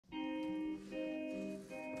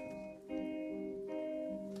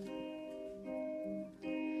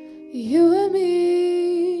You and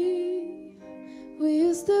me, we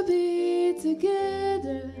used to be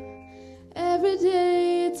together, every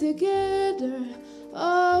day together,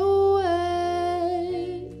 always.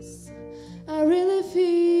 I really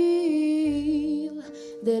feel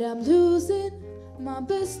that I'm losing my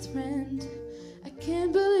best friend. I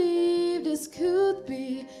can't believe this could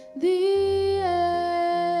be the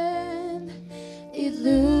end. It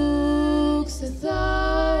looks as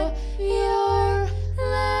though you're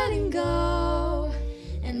letting go,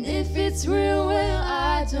 and if it's real, well,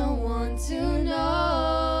 I don't want to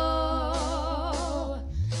know.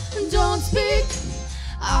 Don't speak,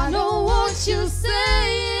 I know what you're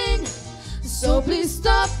saying, so please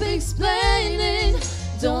stop explaining.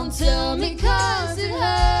 Don't tell me 'cause it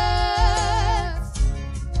hurts.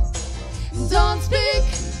 Don't speak,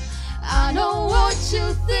 I know what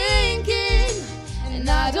you're thinking, and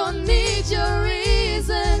I don't need your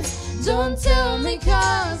reasons. Don't tell me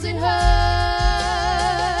 'cause it hurts.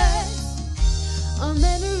 Our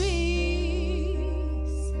memories,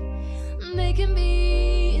 they can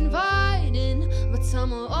be inviting, but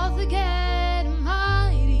some are altogether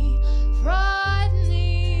mighty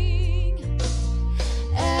frightening.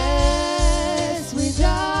 As we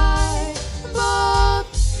die, both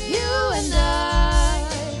you and I,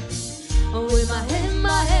 with my head in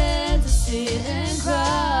my hand to sit and cry.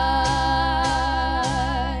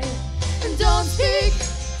 Don't speak,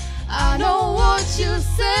 I know what you're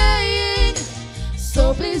saying,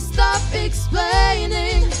 so please stop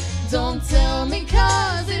explaining. Don't tell me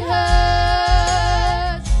 'cause it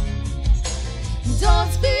hurts.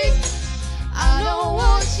 Don't speak, I know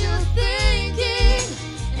what you're thinking,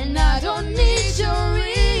 and I don't need your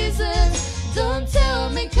reasons. Don't tell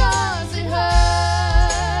me 'cause it hurts.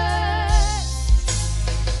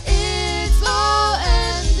 It's all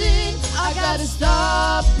ending, I gotta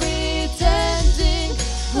stop pretending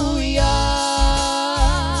who we are.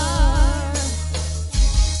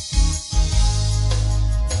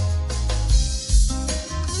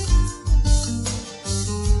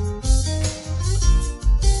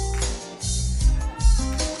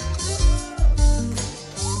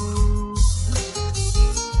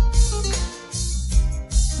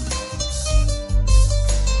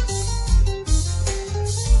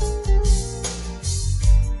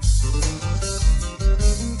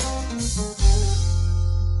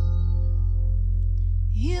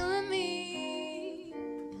 You and me,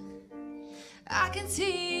 I can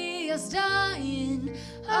see us dying,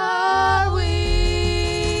 are we?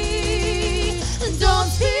 Don't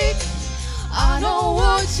speak, I know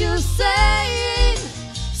what you're saying,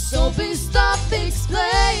 so please stop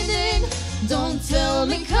explaining. Don't tell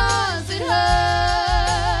me 'cause it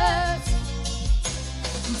hurts.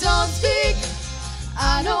 Don't speak,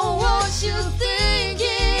 I know what you're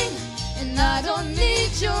thinking, and I don't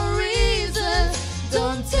need your reasons.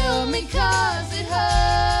 Don't tell me 'cause it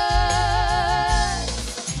hurts.